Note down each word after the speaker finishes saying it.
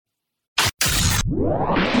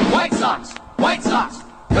White Sox! White Sox!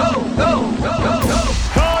 Go, go, go, go, go!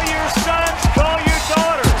 Call your sons, call your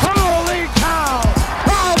daughters. Holy cow!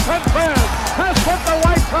 Carlton Fisk has put the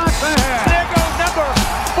White Sox ahead. There goes number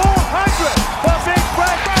 400 for Big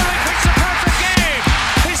Fred. Barley picks a perfect game.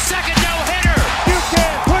 His second no-hitter. You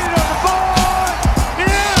can't put it on the board.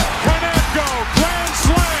 Yeah! Konecko, grand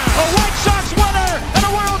slam. A White Sox winner and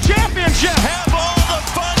a world championship. Have all the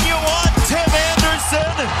fun you want, Tim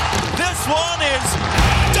Anderson. This one is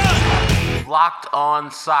done. Locked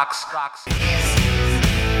On Sox.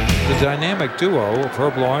 The dynamic duo of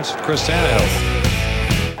Herb Lawrence and Chris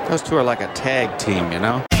Tannehill. Those two are like a tag team, you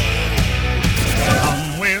know?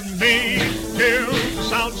 Come with me to the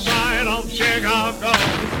south side of Chicago.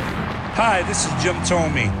 Hi, this is Jim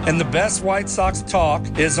Thome, and the best White Sox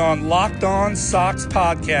talk is on Locked On Sox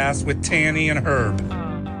podcast with Tanny and Herb.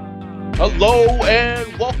 Hello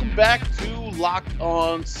and welcome back to Locked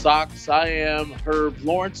On Sox. I am Herb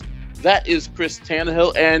Lawrence. That is Chris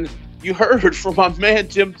Tannehill, and you heard from my man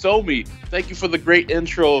Jim Thome. Thank you for the great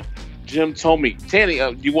intro, Jim Thome. Tanny,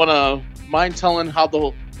 you want to mind telling how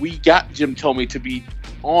we got Jim Thome to be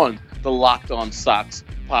on the Locked On Sox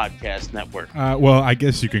podcast network? Well, I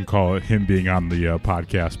guess you can call it him being on the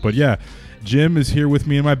podcast, but yeah. Jim is here with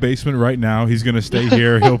me in my basement right now. He's going to stay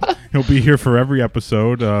here. He'll be here for every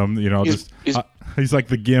episode. He's like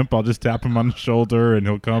the Gimp. I'll just tap him on the shoulder, and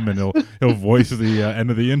he'll come and he'll voice the end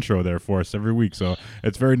of the intro there for us every week. So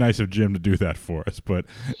it's very nice of Jim to do that for us. But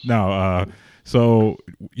now,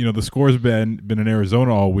 the Score's been in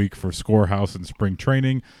Arizona all week for Scorehouse and spring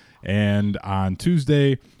training. And on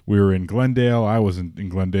Tuesday, we were in Glendale. I wasn't in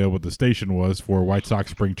Glendale, but the station was for White Sox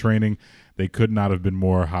spring training. They could not have been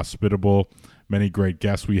more hospitable. Many great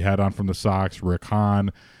guests we had on from the Sox: Rick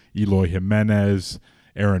Hahn, Eloy Jimenez,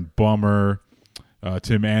 Aaron Bummer,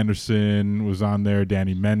 Tim Anderson was on there,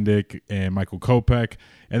 Danny Mendick, and Michael Kopech.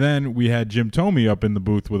 And then we had Jim Thome up in the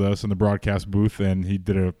booth with us in the broadcast booth, and he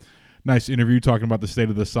did a nice interview talking about the state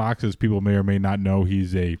of the Sox. As people may or may not know,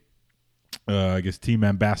 he's a team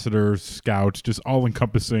ambassador, scout, just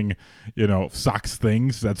all-encompassing, Sox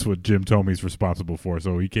things. That's what Jim Thome's responsible for.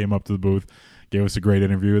 So he came up to the booth, gave us a great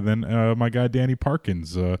interview, and then my guy Danny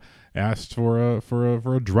Parkins asked for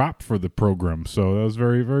a drop for the program. So that was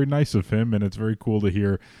very, very nice of him, and it's very cool to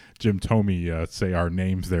hear Jim Thome say our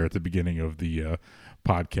names there at the beginning of the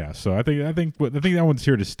podcast. So I think that one's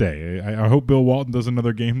here to stay. I hope Bill Walton does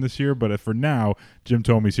another game this year, but for now, Jim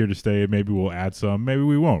Thome's here to stay. Maybe we'll add some, maybe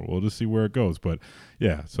we won't. We'll just see where it goes. But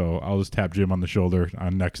yeah, so I'll just tap Jim on the shoulder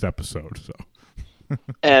on next episode. So.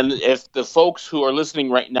 And if the folks who are listening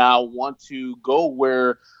right now want to go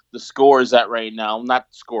where the Score is at right now, not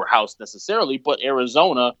Scorehouse necessarily, but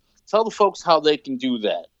Arizona, tell the folks how they can do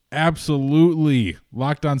that. Absolutely.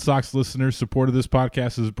 Locked On Sox listeners, support of this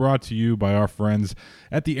podcast is brought to you by our friends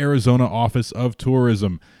at the Arizona Office of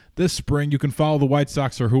Tourism. This spring, you can follow the White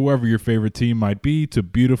Sox or whoever your favorite team might be to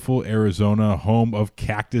beautiful Arizona, home of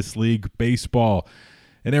Cactus League Baseball.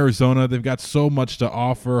 In Arizona, they've got so much to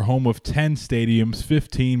offer, home of 10 stadiums,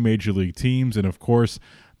 15 major league teams, and of course,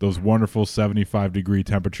 those wonderful 75-degree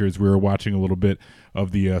temperatures. We were watching a little bit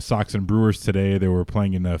of the Sox and Brewers today. They were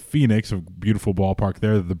playing in Phoenix, a beautiful ballpark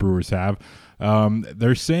there that the Brewers have.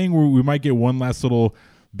 They're saying we might get one last little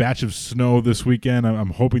batch of snow this weekend. I'm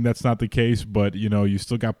hoping that's not the case, but you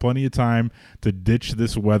still got plenty of time to ditch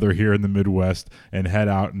this weather here in the Midwest and head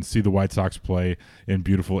out and see the White Sox play in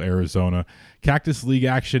beautiful Arizona. Cactus League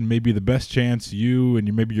action may be the best chance you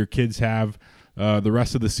and maybe your kids have the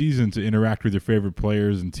rest of the season to interact with your favorite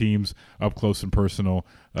players and teams up close and personal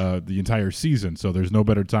the entire season. So there's no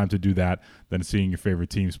better time to do that than seeing your favorite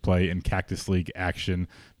teams play in Cactus League action.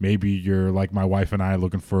 Maybe you're like my wife and I,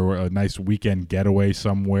 looking for a nice weekend getaway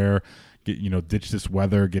somewhere. Ditch this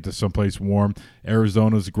weather, get to someplace warm.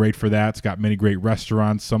 Arizona's great for that. It's got many great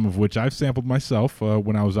restaurants, some of which I've sampled myself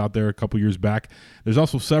when I was out there a couple years back. There's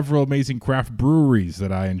also several amazing craft breweries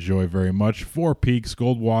that I enjoy very much. Four Peaks,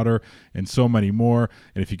 Goldwater, and so many more.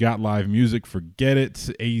 And if you got live music, forget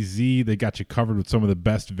it. AZ, they got you covered with some of the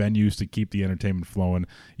best venues to keep the entertainment flowing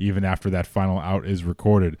even after that final out is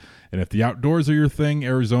recorded. And if the outdoors are your thing,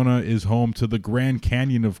 Arizona is home to the Grand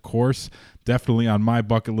Canyon, of course. Definitely on my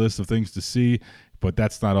bucket list of things to see, but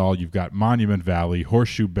that's not all. You've got Monument Valley,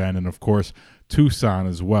 Horseshoe Bend, and of course, Tucson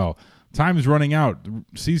as well. Time is running out. The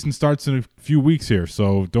season starts in a few weeks here,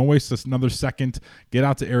 so don't waste another second. Get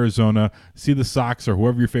out to Arizona, see the Sox or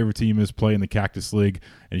whoever your favorite team is play in the Cactus League,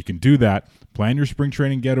 and you can do that. Plan your spring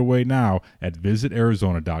training getaway now at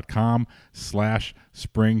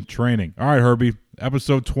visitarizona.com/spring training. All right, Herbie,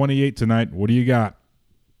 episode 28 tonight. What do you got?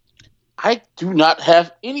 I do not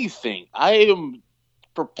have anything. I am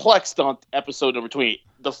perplexed on episode number 28.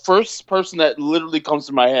 The first person that literally comes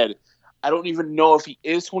to my head, I don't even know if he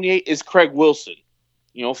is 28, is Craig Wilson.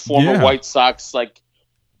 Former White Sox, like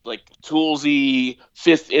toolsy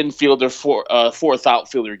fifth infielder, fourth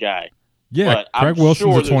outfielder guy. Yeah, but Craig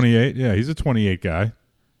Wilson's a 28. Yeah, he's a 28 guy.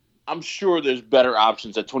 I'm sure there's better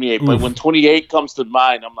options at 28, but when 28 comes to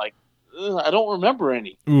mind, I'm like, I don't remember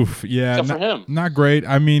any. Oof, yeah. Except for him. Not great.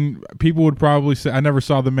 I mean, people would probably say, I never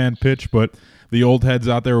saw the man pitch, but the old heads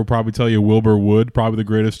out there will probably tell you Wilbur Wood, probably the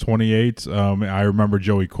greatest 28. I remember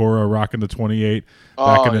Joey Cora rocking the 28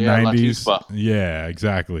 back in the 90s. Yeah,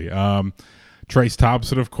 exactly. Trace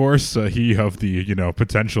Thompson, of course, he of the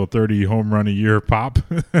potential 30 home run a year pop,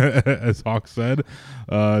 as Hawk said.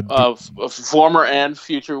 Former and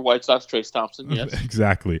future White Sox Trace Thompson, yes.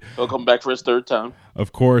 Exactly. He'll come back for his third time.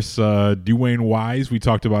 Of course, Dwayne Wise, we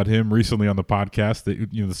talked about him recently on the podcast.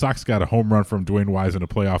 The Sox got a home run from Dwayne Wise in a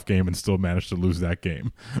playoff game and still managed to lose that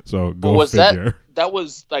game. So go figure. That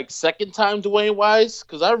was like second time Dwayne Wise?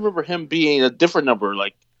 Because I remember him being a different number,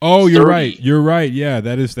 like Oh, 30. You're right. You're right. Yeah,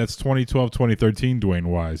 that's 2012, 2013 Dwayne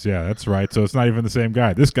Wise. Yeah, that's right. So it's not even the same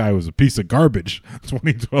guy. This guy was a piece of garbage.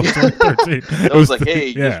 2012, 2013. It was like,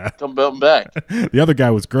 hey, just come back. The other guy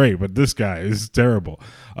was great, but this guy is terrible.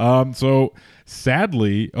 So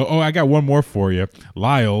sadly, I got one more for you.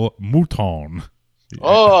 Lyle Mouton.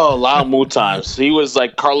 Oh, Lyle Mouton. He was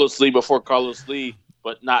like Carlos Lee before Carlos Lee,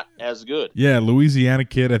 but not as good. Yeah, Louisiana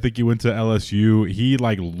kid. I think he went to LSU. He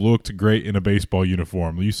looked great in a baseball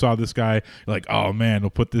uniform. You saw this guy, you're like, oh man, they'll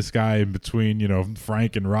put this guy in between,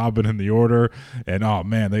 Frank and Robin in the order, and oh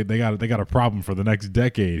man, they got a problem for the next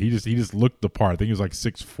decade. He just looked the part. I think he was like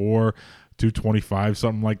 6'4", 225,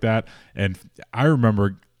 something like that. And I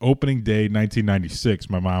remember opening day 1996,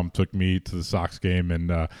 my mom took me to the Sox game and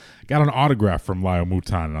got an autograph from Lyle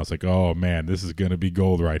Mouton, and I was like, "Oh man, this is gonna be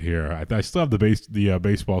gold right here." I still have the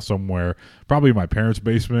baseball somewhere, probably in my parents'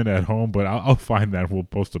 basement at home, but I'll find that. We'll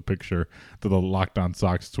post a picture to the Locked On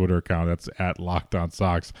Sox Twitter account. That's at Locked On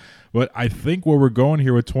Sox. But I think where we're going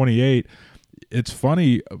here with 28, it's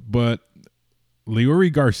funny, but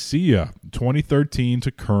Leury Garcia, 2013 to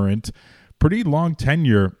current, pretty long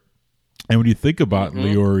tenure. And when you think about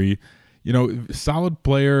Leury, solid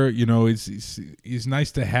player, he's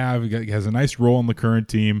nice to have. He has a nice role on the current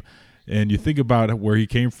team. And you think about where he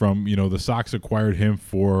came from, the Sox acquired him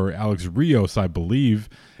for Alex Rios, I believe.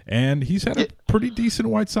 And he's had a pretty decent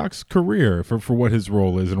White Sox career for what his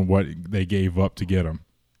role is and what they gave up to get him.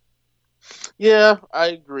 Yeah, I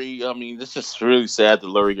agree. I mean, this is really sad that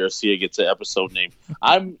Leury Garcia gets an episode name.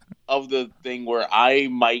 I'm of the thing where I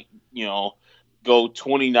might, go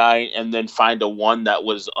 29 and then find a one that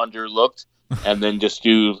was underlooked and then just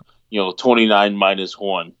do 29 minus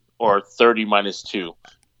 1 or 30 minus 2,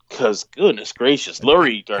 because goodness gracious,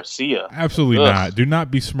 Leury Garcia, absolutely not. Do not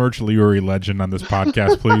besmirch Leury legend on this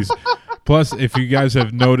podcast, please. Plus, if you guys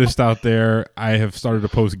have noticed out there, I have started to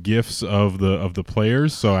post GIFs of the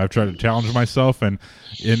players, so I've tried to challenge myself, and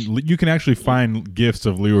you can actually find GIFs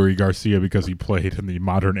of Leury Garcia because he played in the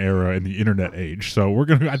modern era in the internet age. So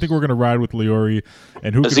I think we're gonna ride with Leury.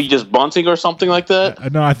 And is he just bunting or something like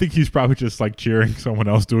that? No, I think he's probably just cheering someone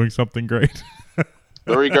else doing something great.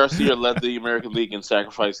 Leury Garcia led the American League in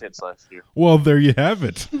sacrifice hits last year. Well, there you have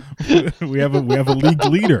it. we have a league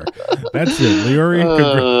leader. That's it,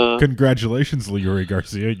 Leury. Congratulations, Leury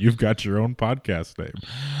Garcia. You've got your own podcast name.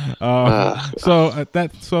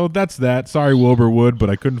 So that's that. Sorry, Wilbur Wood, but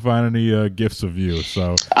I couldn't find any gifts of you.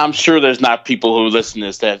 So I'm sure there's not people who listen to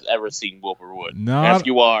this that have ever seen Wilbur Wood. No, if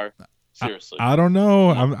you are. Seriously. I don't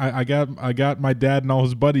know. I got my dad and all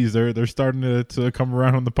his buddies. They're starting to come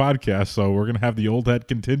around on the podcast, so we're gonna have the old head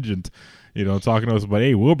contingent, talking to us about,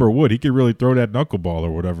 hey, Wilbur Wood, he could really throw that knuckleball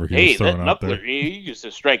or whatever he was throwing out there. He used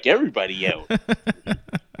to strike everybody out.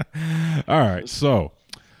 All right, so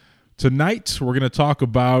tonight we're gonna talk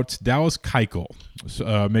about Dallas Keuchel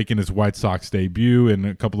making his White Sox debut and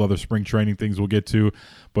a couple other spring training things we'll get to.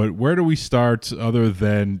 But where do we start other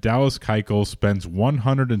than Dallas Keuchel spends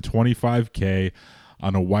 $125K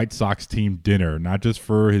on a White Sox team dinner, not just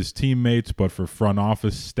for his teammates, but for front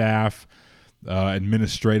office staff,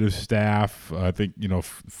 administrative staff. I think,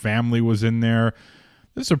 family was in there.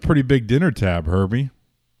 This is a pretty big dinner tab, Herbie.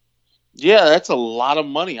 Yeah, that's a lot of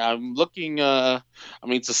money. I'm looking.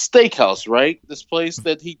 It's a steakhouse, right? This place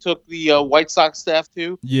that he took the White Sox staff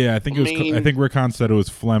to. Yeah, I think I think Rick Hahn said it was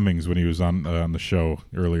Fleming's when he was on the show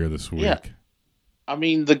earlier this week. Yeah.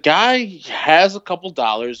 The guy has a couple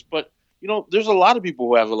dollars, but there's a lot of people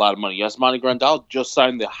who have a lot of money. Yasmani Grandal just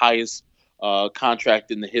signed the highest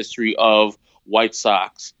contract in the history of White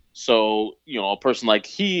Sox. So a person like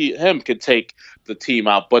him could take the team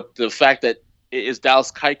out, but the fact that is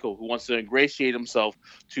Dallas Keuchel, who wants to ingratiate himself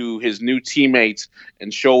to his new teammates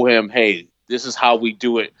and show him, hey, this is how we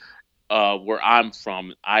do it where I'm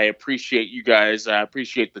from. I appreciate you guys. I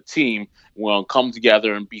appreciate the team. We'll come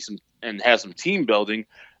together and have some team building.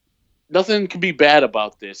 Nothing can be bad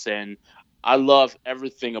about this, and I love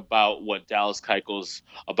everything about what Dallas Keuchel's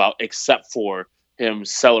about, except for him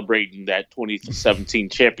celebrating that 2017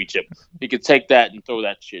 championship. He could take that and throw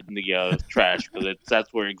that shit in the trash, because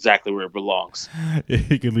that's exactly where it belongs.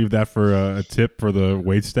 He could leave that for a tip for the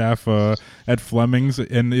waitstaff at Fleming's.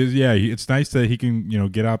 And it's nice that he can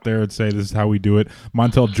get out there and say this is how we do it.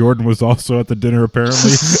 Montel Jordan was also at the dinner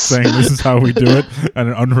apparently saying this is how we do it. On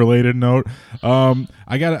an unrelated note,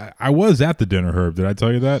 I was at the dinner, Herb. Did I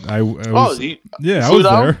tell you that? I was there.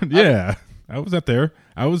 Yeah. I was up there.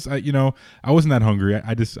 I wasn't that hungry.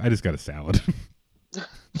 I just got a salad.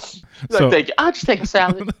 Thank you. I'll just take a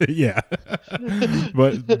salad. Yeah.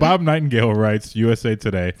 But Bob Nightingale writes, USA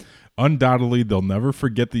Today, undoubtedly they'll never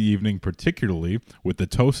forget the evening, particularly with the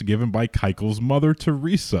toast given by Keuchel's mother,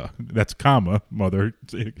 Teresa. That's mother,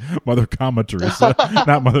 Teresa,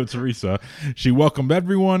 not Mother Teresa. She welcomed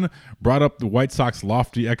everyone, brought up the White Sox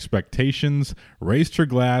lofty expectations, raised her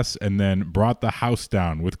glass, and then brought the house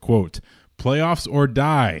down with, quote, playoffs or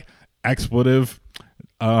die, expletive.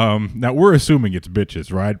 Now we're assuming it's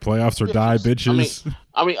bitches, right? Playoffs or die, bitches.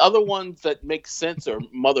 I mean, other ones that make sense are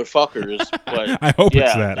motherfuckers, but I hope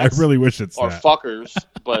it's that. I really wish it's or that. Or fuckers,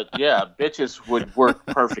 but yeah, bitches would work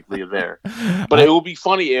perfectly there. But it would be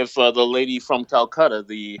funny if the lady from Calcutta,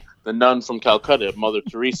 the nun from Calcutta, Mother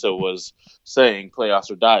Teresa, was saying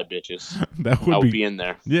 "playoffs or die, bitches." That would be in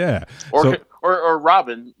there. Yeah. Or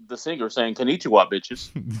Robin, the singer, saying "Konnichiwa,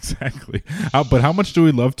 bitches." Exactly. But how much do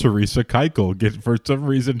we love Teresa Keuchel? For some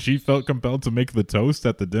reason, she felt compelled to make the toast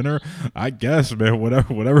at the dinner. I guess, man.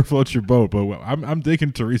 Whatever floats your boat. But I'm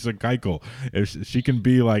digging Teresa Keuchel. If she can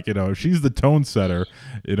be like, if she's the tone setter,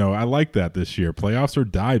 I like that this year. Playoffs or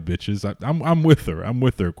die, bitches. I'm with her. I'm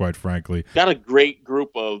with her, quite frankly. Got a great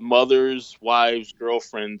group of mothers, wives,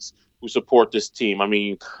 girlfriends who support this team. I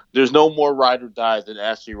mean, there's no more ride or die than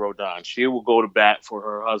Ashley Rodon. She will go to bat for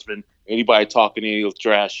her husband. Anybody talking any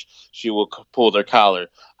trash, she will pull their collar.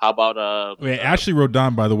 How about Ashley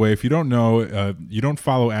Rodon, by the way, if you don't know, you don't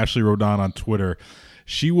follow Ashley Rodon on Twitter,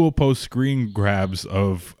 she will post screen grabs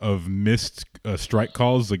of missed strike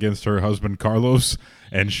calls against her husband Carlos,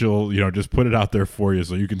 and she'll just put it out there for you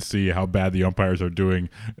so you can see how bad the umpires are doing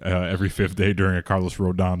every fifth day during a Carlos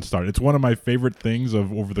Rodon start. It's one of my favorite things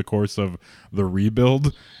over the course of the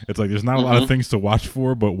rebuild. It's like there's not a lot of things to watch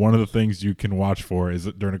for, but one of the things you can watch for is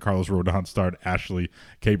during a Carlos Rodon start, Ashley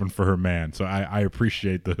caping for her man. So I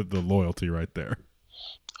appreciate the loyalty right there.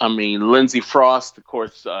 I mean, Lindsay Frost, of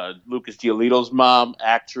course, Lucas Giolito's mom,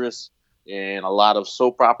 actress, and a lot of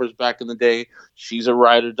soap operas back in the day. She's a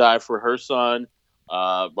ride or die for her son.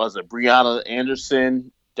 Was it Brianna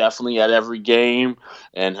Anderson? Definitely at every game.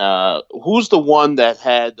 And who's the one that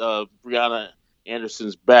had Brianna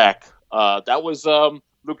Anderson's back? That was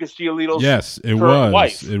Lucas Giolito's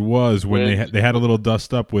wife. It was when they had a little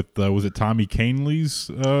dust up with was it Tommy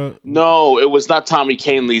Canley's? No, it was not Tommy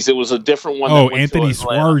Canley's. It was a different one. Oh, Anthony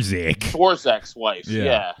Swarzak. Swarzak's wife.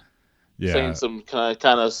 Yeah. Saying some kind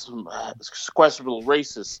of some questionable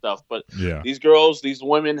racist stuff, but these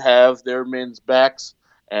women have their men's backs,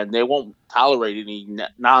 and they won't tolerate any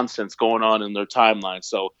nonsense going on in their timeline.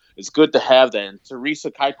 So it's good to have that. And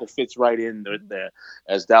Teresa Keuchel fits right in there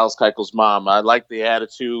as Dallas Keuchel's mom. I like the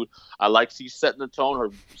attitude. I like she's setting the tone. Her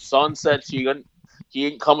son said he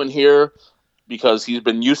ain't coming here because he's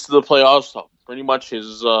been used to the playoffs pretty much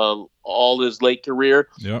his all his late career,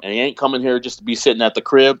 and he ain't coming here just to be sitting at the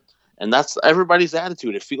crib. And that's everybody's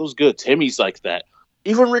attitude. It feels good. Timmy's like that.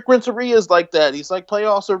 Even Rick Renteria is like that. He's like,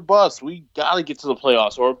 playoffs or bust. We got to get to the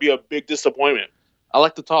playoffs or it'll be a big disappointment. I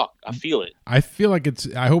like to talk. I feel it. I feel like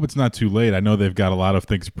I hope it's not too late. I know they've got a lot of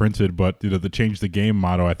things printed, but the change the game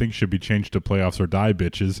motto I think should be changed to playoffs or die,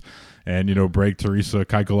 bitches. And break Teresa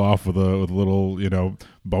Keuchel off with a little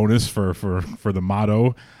bonus for the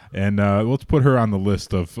motto. And let's put her on the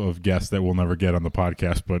list of guests that we'll never get on the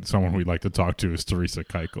podcast, but someone we'd like to talk to is Teresa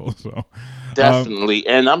Keuchel. So definitely.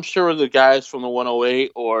 And I'm sure the guys from the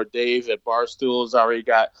 108 or Dave at Barstool has already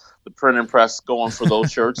got the print and press going for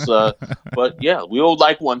those shirts. But yeah, we would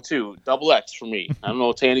like one too. XX for me. I don't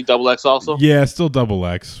know, Tanny, XX also? Yeah, still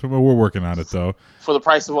XX. We're working on it though. For the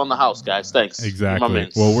price of on the house, guys. Thanks.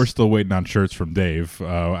 Exactly. Well, we're still waiting on shirts from Dave.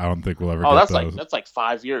 I don't think we'll ever get those. That's like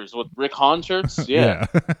 5 years with Rick Hahn shirts. Yeah.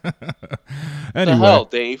 Anyway, the hell,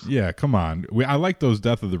 Dave? Yeah, come on. I like those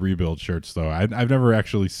Death of the Rebuild shirts, though. I've never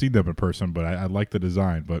actually seen them in person, but I like the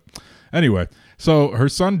design. But anyway, so her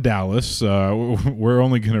son Dallas, we're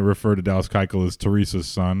only going to refer to Dallas Keuchel as Teresa's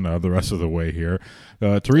son the rest of the way here.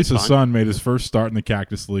 Teresa's son made his first start in the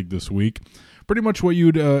Cactus League this week. Pretty much what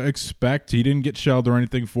you'd expect. He didn't get shelled or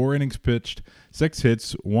anything. 4 innings pitched, 6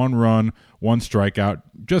 hits, 1 run, 1 strikeout.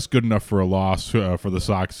 Just good enough for a loss for the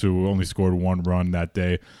Sox, who only scored 1 run that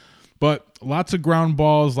day. But lots of ground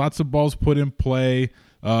balls, lots of balls put in play.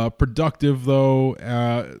 Productive, though.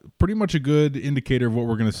 Pretty much a good indicator of what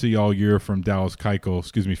we're going to see all year from Dallas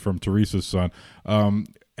Keuchel, from Teresa's son.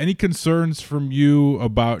 Any concerns from you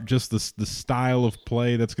about just the style of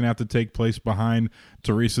play that's going to have to take place behind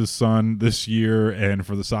Teresa's son this year and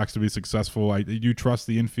for the Sox to be successful? Do you trust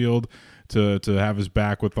the infield to have his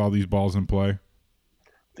back with all these balls in play?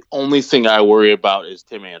 The only thing I worry about is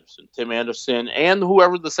Tim Anderson. Tim Anderson and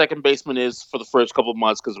whoever the second baseman is for the first couple of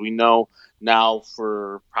months, because we know now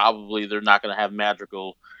for probably they're not going to have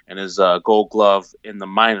Madrigal and his Gold Glove in the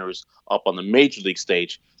minors up on the major league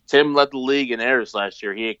stage. Tim led the league in errors last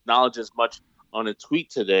year. He acknowledged as much on a tweet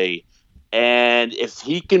today. And if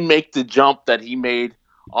he can make the jump that he made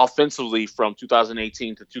offensively from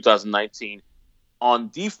 2018 to 2019, on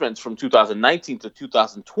defense from 2019 to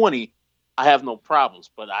 2020, I have no problems.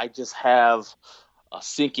 But I just have a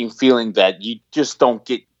sinking feeling that you just don't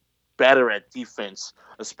get better at defense,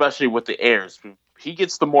 especially with the errors. He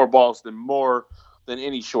gets the more balls than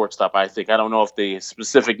any shortstop, I think. I don't know if the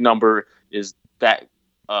specific number is that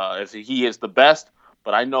if he is the best,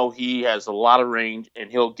 but I know he has a lot of range and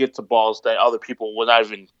he'll get to balls that other people would not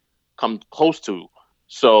even come close to.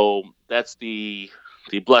 So that's the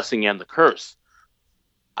blessing and the curse.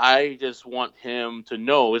 I just want him to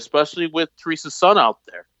know, especially with Teresa's son out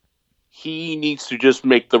there, he needs to just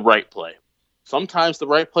make the right play. Sometimes the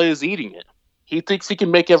right play is eating it. He thinks he can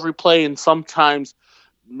make every play, and sometimes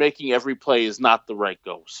making every play is not the right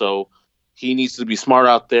go. So he needs to be smart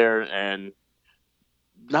out there and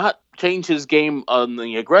not change his game on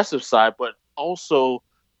the aggressive side, but also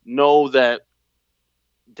know that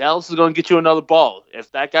Dallas is going to get you another ball.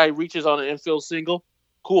 If that guy reaches on an infield single,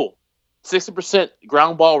 cool. 60%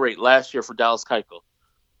 ground ball rate last year for Dallas Keuchel.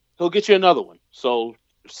 He'll get you another one. So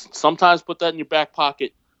sometimes put that in your back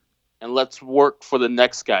pocket and let's work for the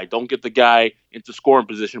next guy. Don't get the guy into scoring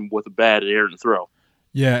position with a bad errant throw.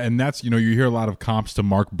 Yeah, and that's, you hear a lot of comps to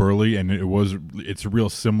Mark Burley, and it's a real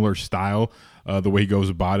similar style, the way he goes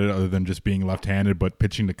about it, other than just being left-handed, but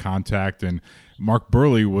pitching to contact. And Mark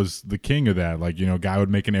Burley was the king of that. Guy would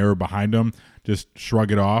make an error behind him, just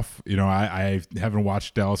shrug it off. I haven't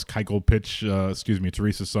watched Dallas Keuchel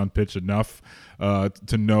Teresa's son pitch enough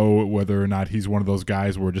to know whether or not he's one of those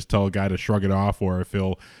guys where just tell a guy to shrug it off, or if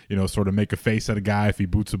he'll, sort of make a face at a guy if he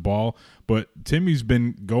boots a ball. But Timmy's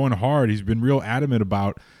been going hard. He's been real adamant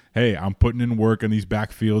about, hey, I'm putting in work in these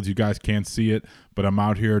backfields. You guys can't see it, but I'm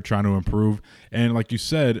out here trying to improve. And like you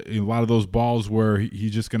said, a lot of those balls where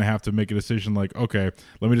he's just going to have to make a decision like, okay,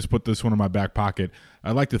 let me just put this one in my back pocket.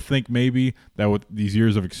 I'd like to think maybe that with these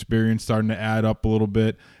years of experience starting to add up a little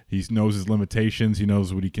bit, he knows his limitations. He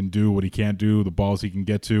knows what he can do, what he can't do, the balls he can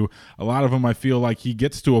get to. A lot of them, I feel like he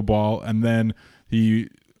gets to a ball and then he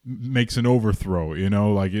makes an overthrow,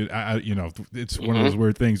 it's one of those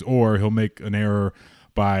weird things. Or he'll make an error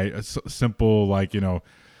by a simple,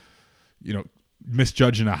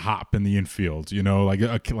 misjudging a hop in the infield,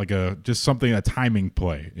 just something, a timing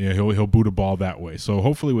play. He'll boot a ball that way. So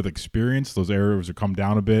hopefully with experience, those errors will come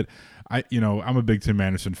down a bit. I'm a big Tim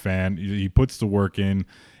Anderson fan. He puts the work in.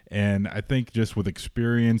 And I think just with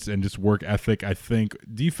experience and just work ethic, I think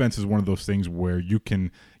defense is one of those things where you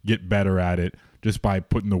can get better at it just by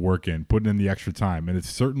putting the work in, putting in the extra time. And it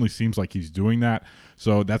certainly seems like he's doing that.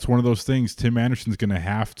 So that's one of those things. Tim Anderson's going to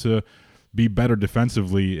have to be better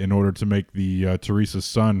defensively in order to make the Teresa's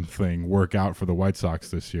son thing work out for the White Sox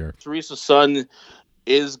this year. Teresa's son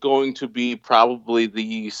is going to be probably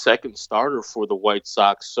the second starter for the White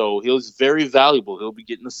Sox. So he's very valuable. He'll be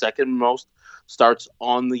getting the second most starts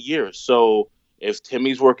on the year. So if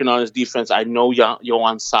Timmy's working on his defense, I know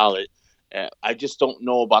Yohan's solid. I just don't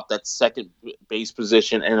know about that second base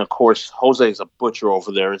position. And, of course, Jose is a butcher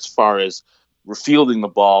over there as far as refielding the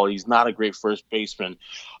ball. He's not a great first baseman.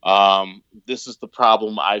 This is the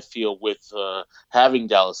problem I feel with having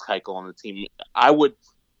Dallas Keuchel on the team. I would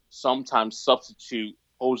sometimes substitute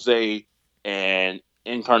Jose and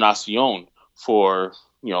Encarnacion for,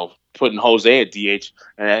 putting Jose at DH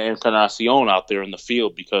and Encarnacion out there in the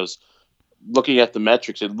field, because looking at the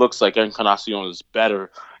metrics, it looks like Encarnacion is better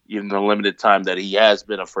in the limited time that he has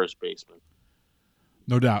been a first baseman.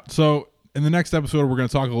 No doubt. So in the next episode, we're going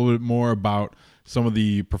to talk a little bit more about some of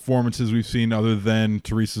the performances we've seen other than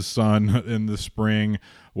Teresa's son in the spring,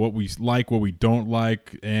 what we like, what we don't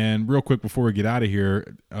like. And real quick before we get out of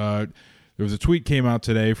here, there was a tweet came out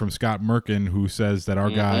today from Scott Merkin who says that our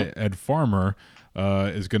guy, Ed Farmer,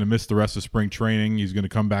 is going to miss the rest of spring training. He's going to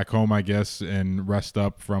come back home, I guess, and rest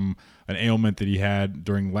up from an ailment that he had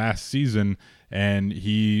during last season. And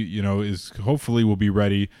he, is hopefully will be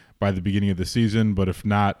ready by the beginning of the season. But if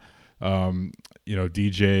not,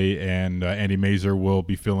 DJ and Andy Mazer will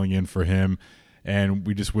be filling in for him. And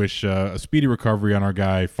we just wish a speedy recovery on our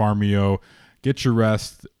guy, Farmio. Get your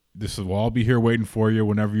rest. This will all be here waiting for you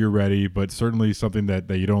whenever you're ready, but certainly something that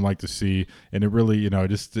you don't like to see. And it really,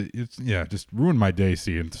 just ruined my day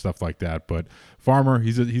seeing stuff like that. But Farmer,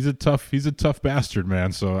 he's a tough bastard,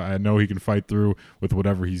 man. So I know he can fight through with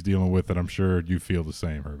whatever he's dealing with, and I'm sure you feel the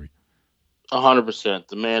same, Herbie. 100%.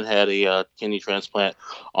 The man had a kidney transplant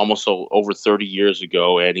almost over 30 years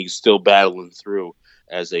ago, and he's still battling through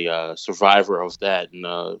as a survivor of that, and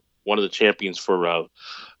one of the champions for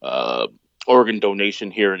organ donation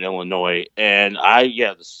here in Illinois. And I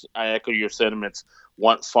echo your sentiments.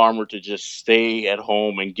 Want Farmer to just stay at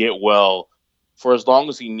home and get well for as long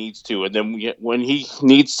as he needs to, and then when he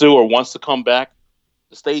needs to or wants to come back,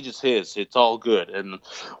 the stage is his. It's all good. And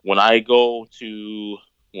when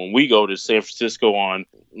we go to San Francisco on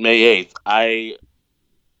May 8th, I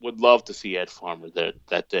would love to see Ed Farmer there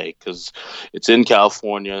that day, because it's in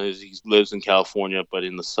California. He lives in California, but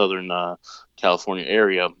in the Southern California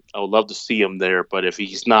area. I would love to see him there, but if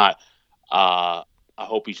he's not, I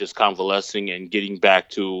hope he's just convalescing and getting back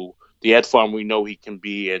to the Ed Farmer we know he can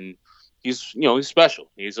be. And he's special.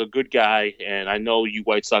 He's a good guy, and I know you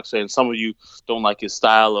White Sox fans, some of you don't like his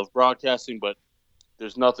style of broadcasting, but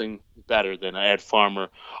there's nothing better than Ed Farmer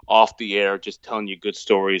off the air, just telling you good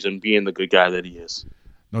stories and being the good guy that he is.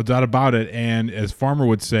 No doubt about it. And as Farmer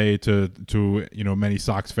would say to many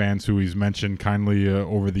Sox fans who he's mentioned kindly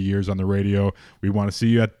over the years on the radio, we want to see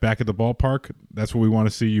you back at the ballpark. That's what we want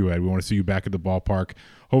to see you at. We want to see you back at the ballpark,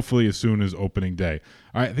 hopefully as soon as opening day.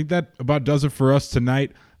 All right, I think that about does it for us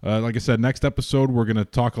tonight. Like I said, next episode, we're going to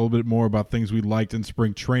talk a little bit more about things we liked in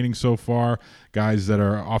spring training so far, guys that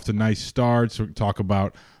are off to nice starts. We'll talk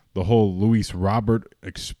about the whole Luis Robert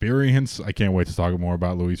experience. I can't wait to talk more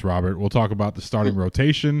about Luis Robert. We'll talk about the starting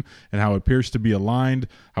rotation and how it appears to be aligned,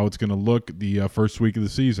 how it's going to look the first week of the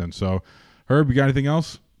season. So, Herb, you got anything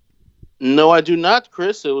else? No, I do not,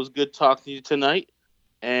 Chris. It was good talking to you tonight.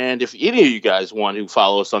 And if any of you guys want to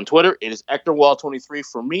follow us on Twitter, it is EctorWall23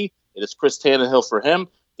 for me. It is Chris Tannehill for him.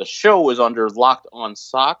 The show is under Locked On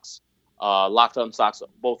Sox. Locked On Sox,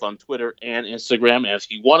 both on Twitter and Instagram. And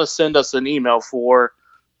if you want to send us an email for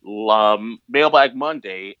Mailbag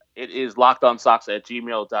Monday, it is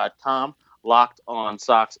lockedonsox@gmail.com.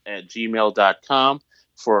 Lockedonsox@gmail.com.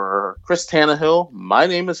 For Chris Tannehill, my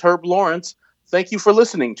name is Herb Lawrence. Thank you for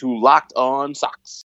listening to Locked On Sox.